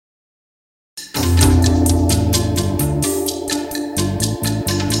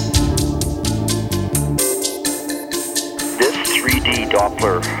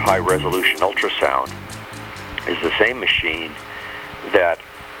Doppler high-resolution ultrasound is the same machine that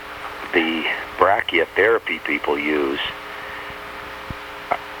the brachytherapy people use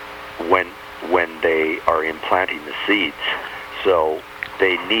when they are implanting the seeds. So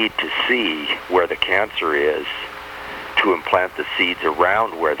they need to see where the cancer is to implant the seeds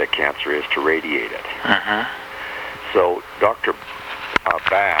around where the cancer is to radiate it. So Dr.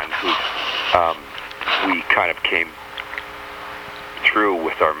 Ban, who we kind of came through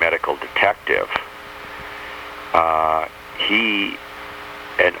with our medical detective, he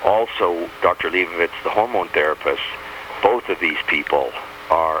and also Dr. Leibovitz, the hormone therapist, both of these people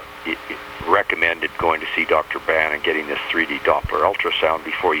are recommended going to see Dr. Ban and getting this 3D Doppler ultrasound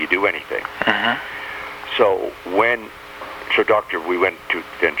before you do anything. So we went to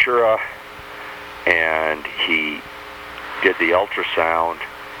Ventura, and he did the ultrasound,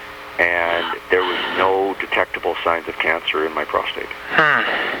 and there was no detectable signs of cancer in my prostate.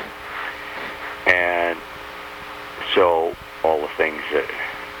 And so all the things that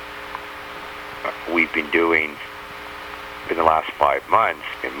we've been doing in the last 5 months,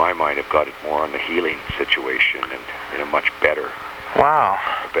 in my mind, have got it more on the healing situation and in a much better,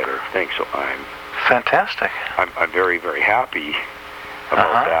 better thing. So I'm fantastic. I'm very, very happy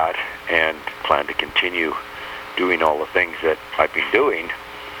about that, and plan to continue doing all the things that I've been doing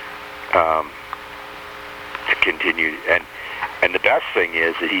to continue. And the best thing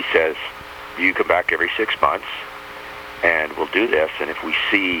is that he says, you come back every 6 months, and we'll do this. And if we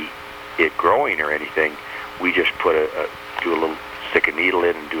see it growing or anything, we just stick a needle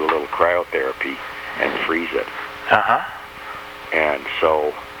in and do a little cryotherapy and freeze it. And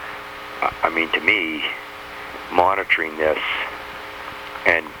so, I mean, to me, monitoring this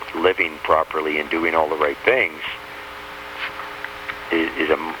and living properly and doing all the right things is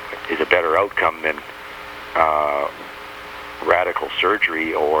a better outcome than radical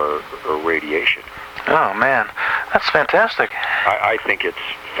surgery or radiation. Oh man, that's fantastic. I think it's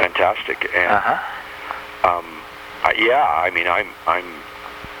fantastic, and I mean, I'm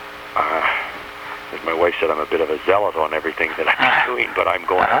as my wife said, I'm a bit of a zealot on everything that I'm doing, but I'm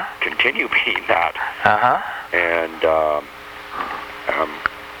going to continue being that. And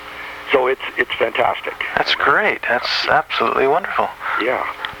so it's fantastic. That's great. That's absolutely wonderful. Yeah.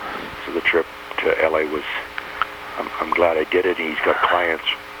 So the trip to LA was, I'm glad I did it. He's got clients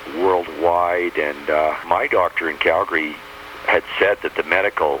worldwide, and my doctor in Calgary had said that the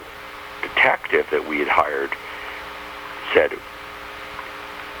medical detective that we had hired said,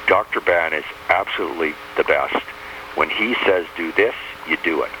 Dr. Ban is absolutely the best. When he says do this, you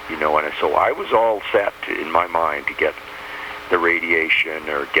do it, you know. And so I was all set in my mind to get the radiation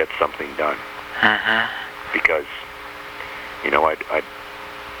or get something done, because, you know, I'd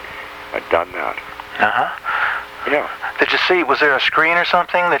done that. Yeah. Did you see? Was there a screen or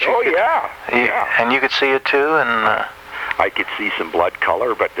something that you? Oh, could, yeah. And you could see it too, and. I could see some blood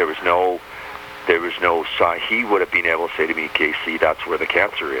color, but there was no sign. He would have been able to say to me, KC, that's where the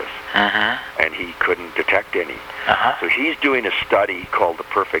cancer is. And he couldn't detect any. So he's doing a study called the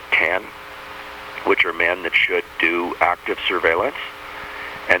Perfect 10, which are men that should do active surveillance.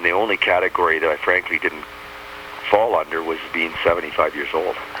 And the only category that I frankly didn't fall under was being 75 years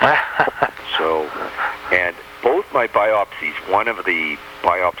old. So, and both my biopsies, one of the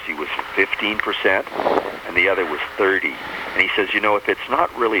biopsy was 15% and the other was 30. And he says, you know, if it's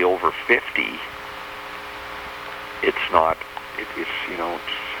not really over 50, it's not, it's you know,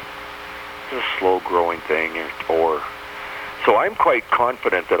 it's a slow growing thing, or so I'm quite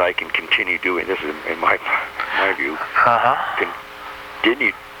confident that I can continue doing this in my view.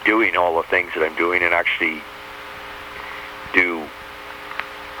 Continue doing all the things that I'm doing, and actually do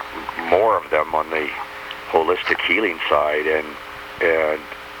more of them on the holistic healing side, and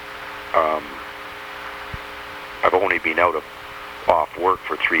I've only been off work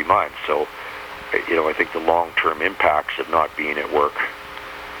for 3 months, so you know, I think the long-term impacts of not being at work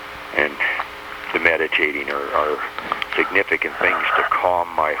and the meditating are significant things to calm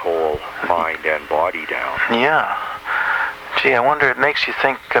my whole mind and body down. Yeah. Gee, I wonder, it makes you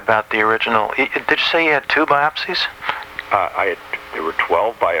think about the original. Did you say you had 2 biopsies? There were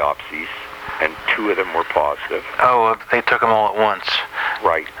 12 biopsies, and 2 of them were positive. Oh, they took them all at once.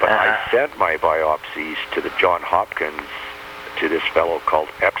 Right, but I sent my biopsies to the Johns Hopkins, to this fellow called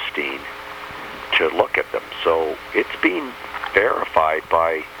Epstein, to look at them. So it's been verified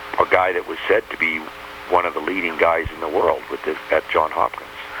by a guy that was said to be one of the leading guys in the world at Johns Hopkins.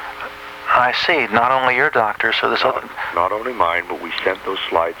 I see. Not only your doctor, so this other... Not only mine, but we sent those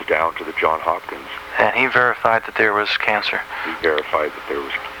slides down to the Johns Hopkins. And he verified that there was cancer. He verified that there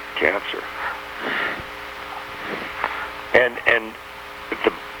was cancer. And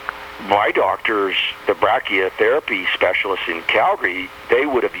my doctors, the brachytherapy specialists in Calgary, they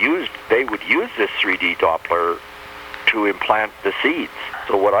would use this 3D Doppler to implant the seeds.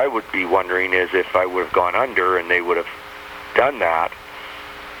 So what I would be wondering is if I would have gone under and they would have done that,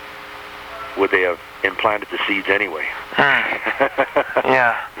 would they have implanted the seeds anyway?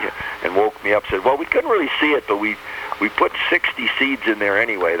 Yeah. And woke me up, said, well, we couldn't really see it, but we put 60 seeds in there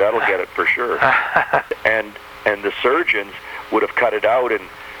anyway. That'll get it for sure. and the surgeons would have cut it out and,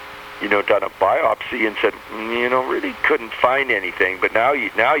 done a biopsy and said, really couldn't find anything, but now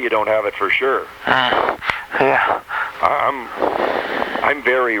you don't have it for sure. Yeah. I'm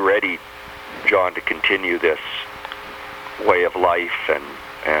very ready, John, to continue this way of life and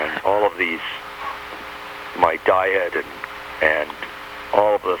all of these, my diet and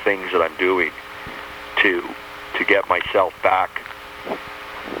all of the things that I'm doing to get myself back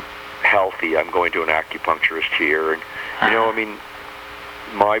healthy. I'm going to an acupuncturist here, and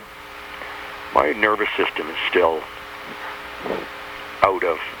my nervous system is still out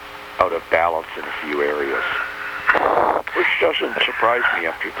of balance in a few areas, which doesn't surprise me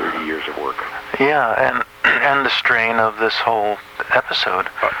after 30 years of work. Yeah, and the strain of this whole episode.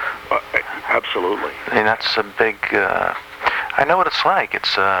 Absolutely. I mean, that's a big. I know what it's like.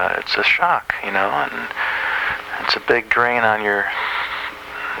 It's a shock, and it's a big drain on your.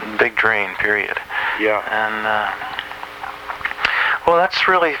 Big drain, period. Yeah. And well, that's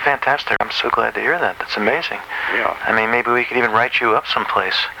really fantastic. I'm so glad to hear that. That's amazing. Yeah. I mean, maybe we could even write you up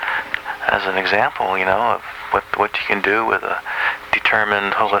someplace as an example, of what you can do with a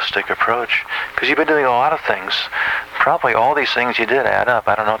determined holistic approach. Because you've been doing a lot of things. Probably all these things you did add up.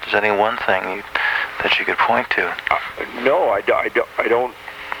 I don't know if there's any one thing that you could point to. No, I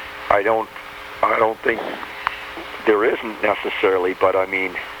don't think there isn't necessarily. But I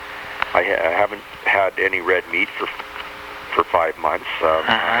mean, I haven't had any red meat for 5 months.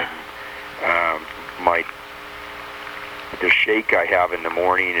 The shake I have in the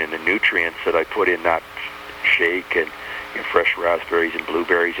morning and the nutrients that I put in that shake and fresh raspberries and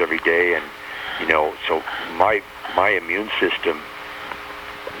blueberries every day, and so my immune system,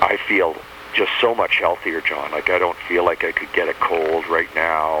 I feel just so much healthier, John. Like I don't feel like I could get a cold right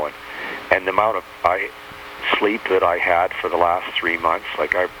now, and the amount of sleep that I had for the last 3 months,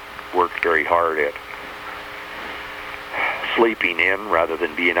 like I've worked very hard at sleeping in rather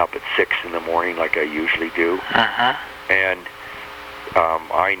than being up at 6 in the morning like I usually do. And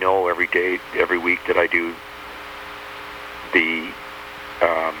I know every week that I do the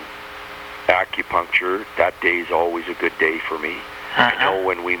acupuncture, that day's always a good day for me. I know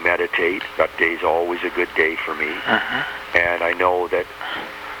when we meditate, that day's always a good day for me. And I know that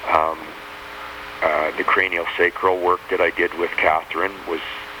the craniosacral work that I did with Catherine was,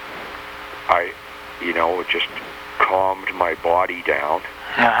 it just calmed my body down.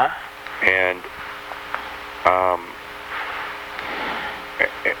 And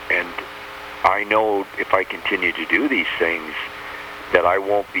I know if I continue to do these things that I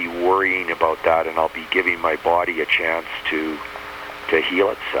won't be worrying about that, and I'll be giving my body a chance to heal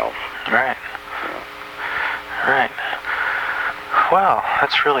itself. Right. Right. Wow,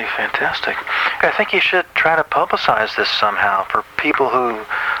 that's really fantastic. I think you should try to publicize this somehow for people who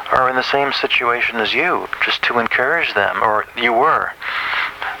are in the same situation as you, just to encourage them, or you were.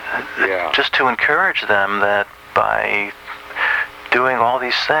 Yeah. Just to encourage them that by doing all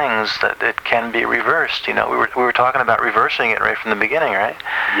these things that it can be reversed. We were talking about reversing it right from the beginning, right?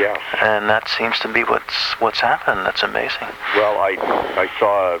 Yes. And that seems to be what's happened. That's amazing. Well, I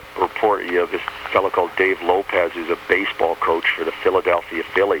saw a report of this fellow called Dave Lopez, who's a baseball coach for the Philadelphia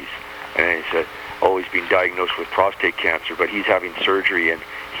Phillies, and he said, he's been diagnosed with prostate cancer, but he's having surgery and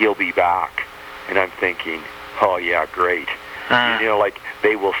he'll be back. And I'm thinking, oh yeah, great. Like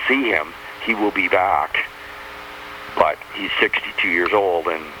they will see him, he will be back. But he's 62 years old,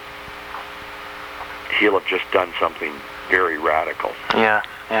 and he'll have just done something very radical. Yeah.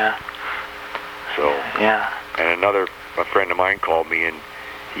 So. Yeah. And a friend of mine called me, and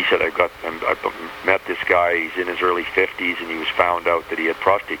he said, I met this guy. He's in his early 50s, and he was found out that he had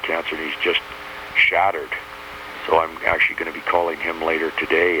prostate cancer, and he's just shattered. So I'm actually going to be calling him later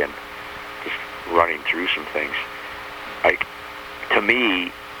today and just running through some things. To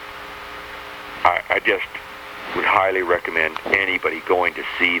me, I just would highly recommend anybody going to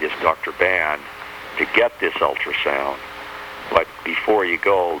see this Dr. Ban to get this ultrasound. But before you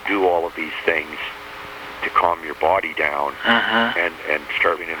go, do all of these things to calm your body down and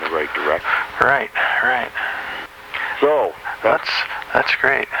start in the right direction. Right. So that's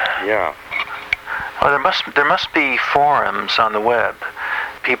great. Yeah. Well, there must be forums on the web,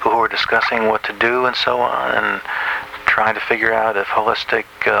 people who are discussing what to do and so on, and trying to figure out if holistic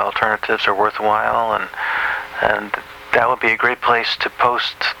alternatives are worthwhile, and that would be a great place to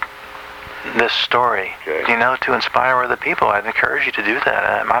post this story, okay. To inspire other people. I'd encourage you to do that.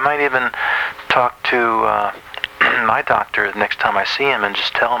 I might even talk to my doctor next time I see him and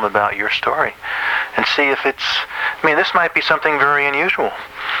just tell him about your story and see if this might be something very unusual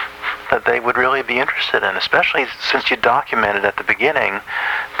that they would really be interested in, especially since you documented at the beginning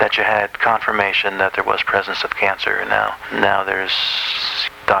that you had confirmation that there was presence of cancer, and now there's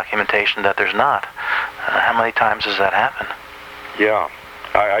documentation that there's not. How many times does that happen? Yeah,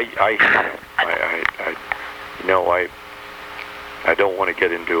 I don't want to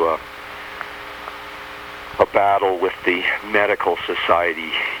get into a battle with the medical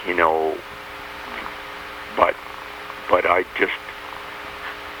society, but I just,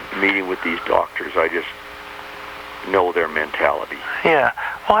 meeting with these doctors, I just know their mentality. Yeah.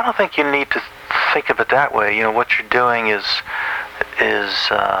 Well, I don't think you need to think of it that way. What you're doing is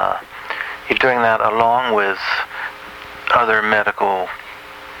you're doing that along with other medical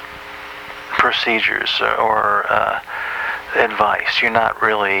procedures or advice. You're not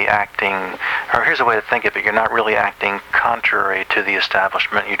really acting, or here's a way to think of it, you're not really acting contrary to the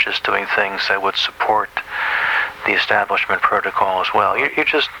establishment. You're just doing things that would support the establishment protocol as well. You're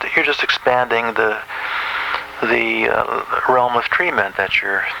just expanding the realm of treatment that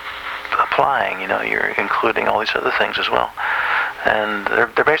you're applying. You're including all these other things as well, and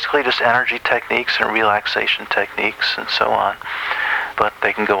they're basically just energy techniques and relaxation techniques and so on. But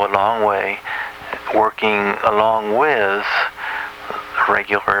they can go a long way, working along with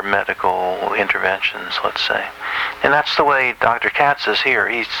regular medical interventions, let's say. And that's the way Dr. Katz is here.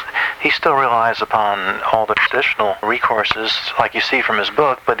 He still relies upon all the traditional recourses, like you see from his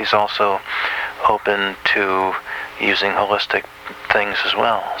book, but he's also open to using holistic things as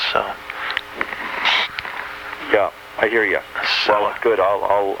well. So. Yeah, I hear you. So, well, good.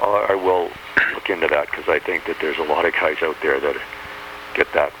 I will look into that, because I think that there's a lot of guys out there that get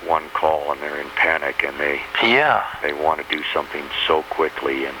that one call and they're in panic and they want to do something so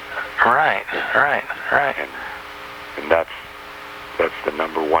quickly, and right and that's the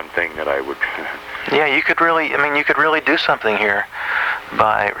number one thing that I would yeah, you could really do something here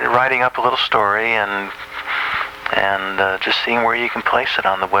by writing up a little story and just seeing where you can place it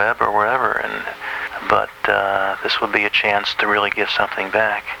on the web or wherever, but this would be a chance to really give something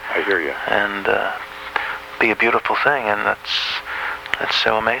back. I hear you. And be a beautiful thing, and that's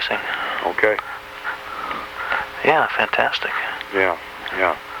so amazing. Okay. Yeah, fantastic. Yeah.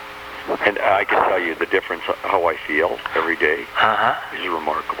 And I can tell you the difference, how I feel every day is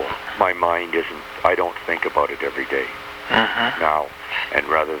remarkable. My mind I don't think about it every day now, and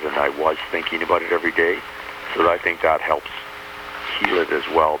rather than I was thinking about it every day, so I think that helps heal it as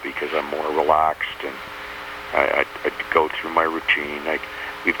well, because I'm more relaxed, and I go through my routine.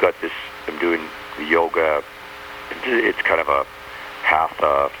 We've got this, I'm doing the yoga, it's kind of a half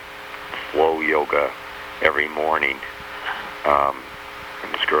flow yoga every morning,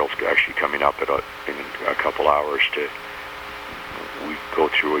 and this girl's actually coming up in a couple hours we go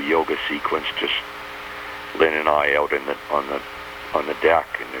through a yoga sequence, just Lynn and I out on the deck,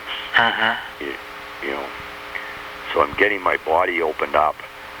 and it's so I'm getting my body opened up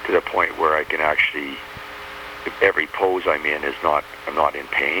to the point where I can actually, every pose I'm in I'm not in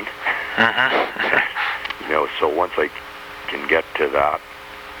pain. So once I can get to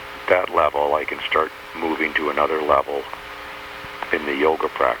that level, I can start moving to another level in the yoga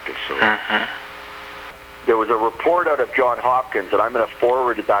practice. So there was a report out of Johns Hopkins, and I'm going to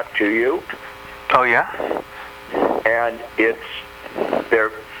forward that to you. Oh yeah. And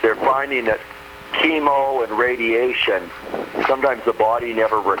they're finding that chemo and radiation, sometimes the body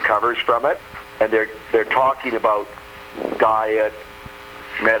never recovers from it, and they're talking about diet,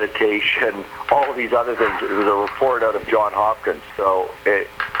 meditation, all of these other things. It was a report out of Johns Hopkins. So the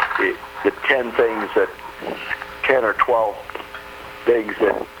 10 or 12 things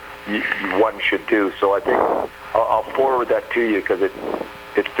that one should do. So I think I'll forward that to you, because it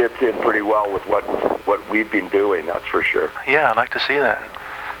fits in pretty well with what we've been doing, that's for sure. Yeah, I'd like to see that.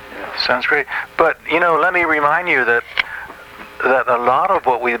 Yeah. Sounds great. But, let me remind you that a lot of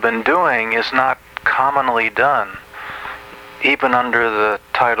what we've been doing is not commonly done, even under the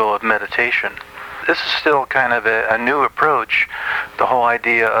title of meditation. This is still kind of a new approach, the whole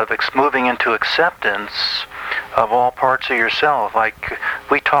idea of moving into acceptance of all parts of yourself. Like,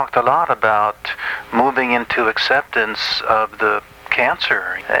 we talked a lot about moving into acceptance of the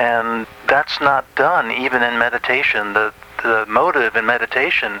cancer, and that's not done even in meditation. The motive in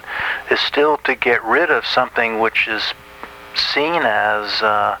meditation is still to get rid of something which is seen as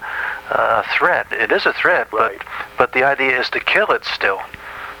a threat. It is a threat, Right. but the idea is to kill it still,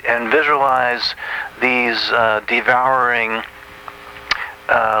 and visualize these devouring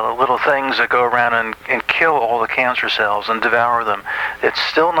little things that go around and kill all the cancer cells and devour them. It's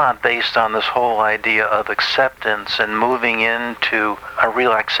still not based on this whole idea of acceptance and moving into a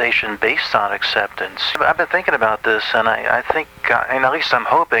relaxation based on acceptance. I've been thinking about this, and I think, and at least I'm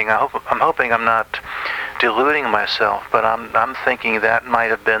hoping I'm not deluding myself, but I'm thinking that might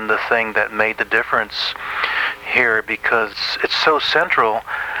have been the thing that made the difference here, because it's so central,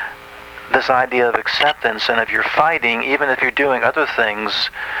 this idea of acceptance. And if you're fighting, even if you're doing other things,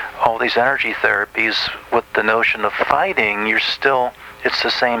 all these energy therapies, with the notion of fighting, it's the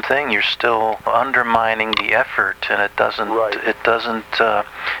same thing. You're still undermining the effort, and it doesn't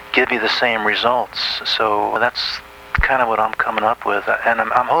give you the same results. So that's kind of what I'm coming up with, and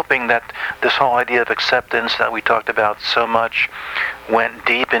I'm hoping that this whole idea of acceptance that we talked about so much went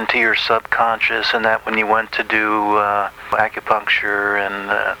deep into your subconscious, and that when you went to do acupuncture and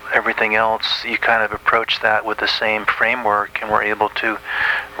everything else, you kind of approached that with the same framework and were able to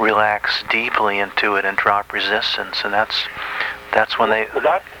relax deeply into it and drop resistance. And that's when they...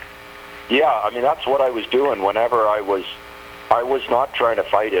 Yeah, I mean, that's what I was doing whenever I was not trying to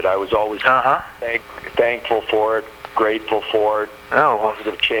fight it. I was always thankful for it, grateful for it,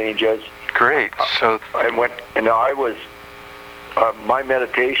 positive changes. Great. So I was my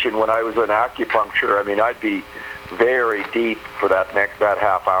meditation when I was in acupuncture. I mean, I'd be very deep for that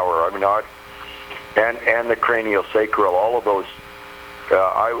half hour. I mean, and the craniosacral, all of those.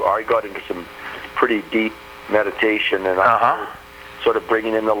 I got into some pretty deep meditation, and I was sort of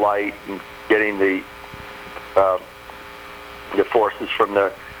bringing in the light and getting the forces from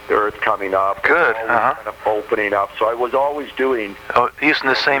the earth coming up. Good. Kind of opening up. So I was always doing... using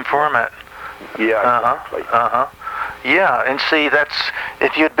the same format. Yeah, exactly. Yeah, and see, that's...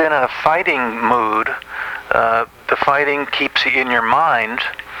 If you'd been in a fighting mood, the fighting keeps you in your mind,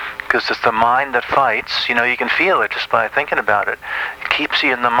 because it's the mind that fights. You know, you can feel it just by thinking about it. It keeps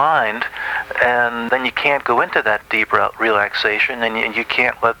you in the mind, and then you can't go into that deep relaxation, and you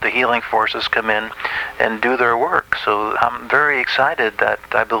can't let the healing forces come in and do their work. So I'm very excited that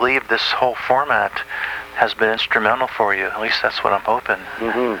I believe this whole format has been instrumental for you. At least that's what I'm hoping.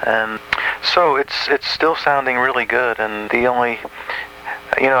 Mm-hmm. And so it's still sounding really good. And the only,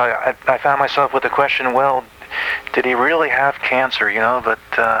 I found myself with the question, well, did he really have cancer? But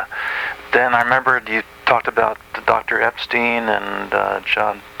then I remembered you talked about the Dr. Epstein and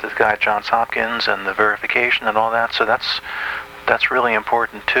the guy at Johns Hopkins and the verification and all that. So that's really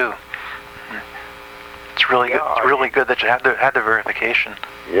important too. It's really good. It's really good that you had the verification.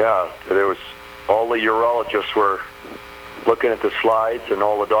 Yeah, there was all the urologists were looking at the slides, and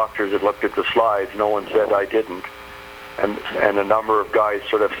all the doctors had looked at the slides. No one said I didn't, and a number of guys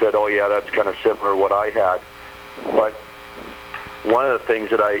sort of said, "Oh yeah, that's kind of similar to what I had." But one of the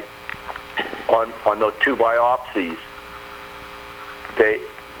things that on those 2 biopsies, they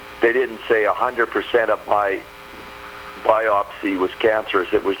didn't say 100% of my biopsy was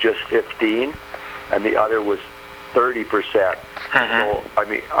cancerous. It was just 15, and the other was 30%. So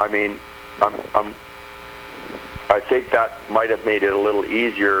I think that might have made it a little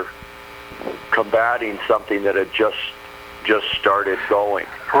easier combating something that had just started going.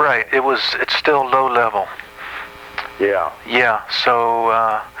 Right. It's still low level. Yeah. Yeah. So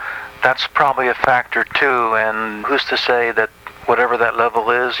that's probably a factor too. And who's to say that whatever that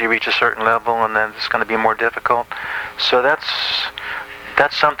level is, you reach a certain level and then it's going to be more difficult. So that's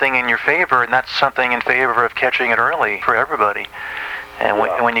something in your favor, and that's something in favor of catching it early for everybody. And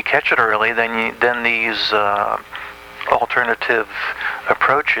when you catch it early, then these alternative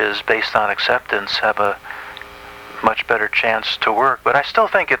approaches based on acceptance have a much better chance to work. But I still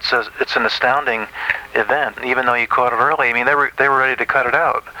think it's an astounding event, even though you caught it early. I mean, they were ready to cut it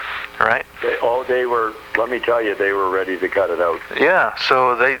out, right? They were. Let me tell you, they were ready to cut it out. Yeah.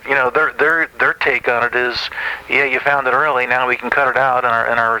 So their take on it is, yeah, you found it early. Now we can cut it out,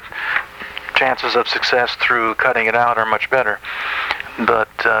 and our chances of success through cutting it out are much better. But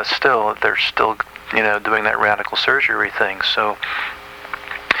still, they're still doing that radical surgery thing. So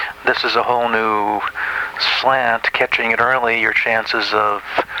this is a whole new slant. Catching it early, your chances of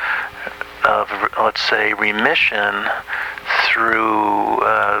let's say remission through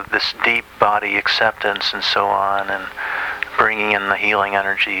this deep body acceptance and so on, and bringing in the healing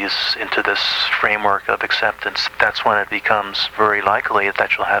energies into this framework of acceptance, that's when it becomes very likely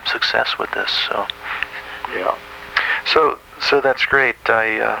that you'll have success with this. So yeah. So that's great.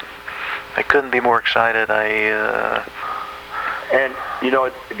 I couldn't be more excited. And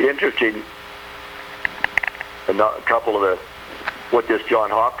it's interesting. A couple of what this John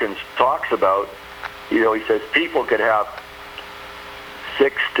Hopkins talks about. You know, he says people could have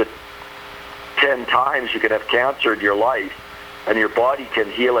 6 to 10 times you could have cancer in your life, and your body can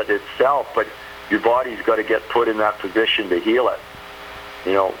heal it itself, but your body's got to get put in that position to heal it.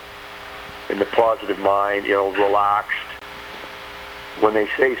 You know, in the positive mind, you know, relaxed. When they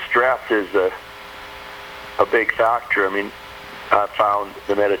say stress is a big factor, I mean, I found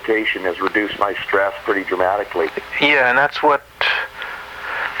the meditation has reduced my stress pretty dramatically. Yeah, and I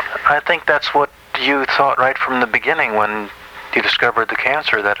think that's what you thought right from the beginning when you discovered the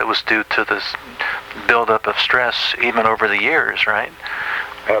cancer, that it was due to this buildup of stress even over the years, right?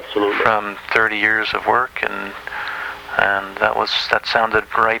 Absolutely. From 30 years of work, and that sounded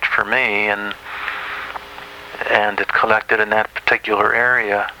right for me, and it collected in that particular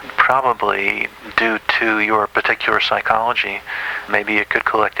area, probably due to your particular psychology. Maybe it could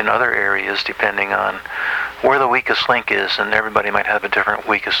collect in other areas depending on where the weakest link is, and everybody might have a different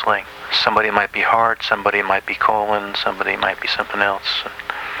weakest link. Somebody might be heart, somebody might be colon, somebody might be something else.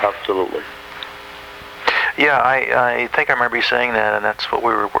 Absolutely. Yeah, I think I remember you saying that, and that's what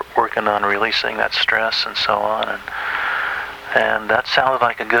we were working on, releasing that stress and so on, and that sounded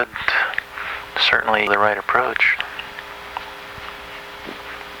like certainly the right approach.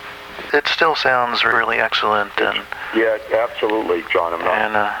 It still sounds really excellent, and yeah, absolutely, John.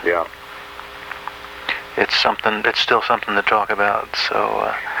 Yeah. It's still something to talk about.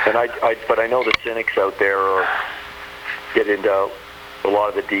 So. But I know the cynics out there get into a lot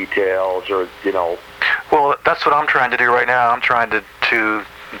of the details, or you know. Well, that's what I'm trying to do right now. I'm trying to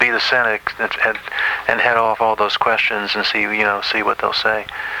be the cynic and head off all those questions and see what they'll say,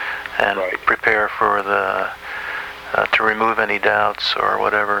 and right. Prepare for to remove any doubts or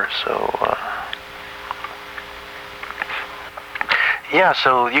whatever. So. Yeah,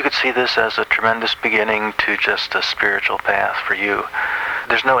 so you could see this as a tremendous beginning to just a spiritual path for you.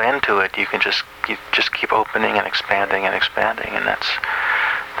 There's no end to it. You just keep opening and expanding, and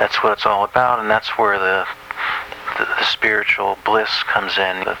that's what it's all about, and that's where the spiritual bliss comes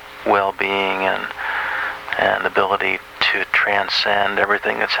in, the well-being and ability to transcend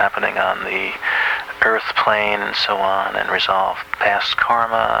everything that's happening on the earth plane and so on, and resolve past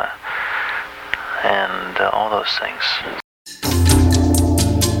karma and all those things.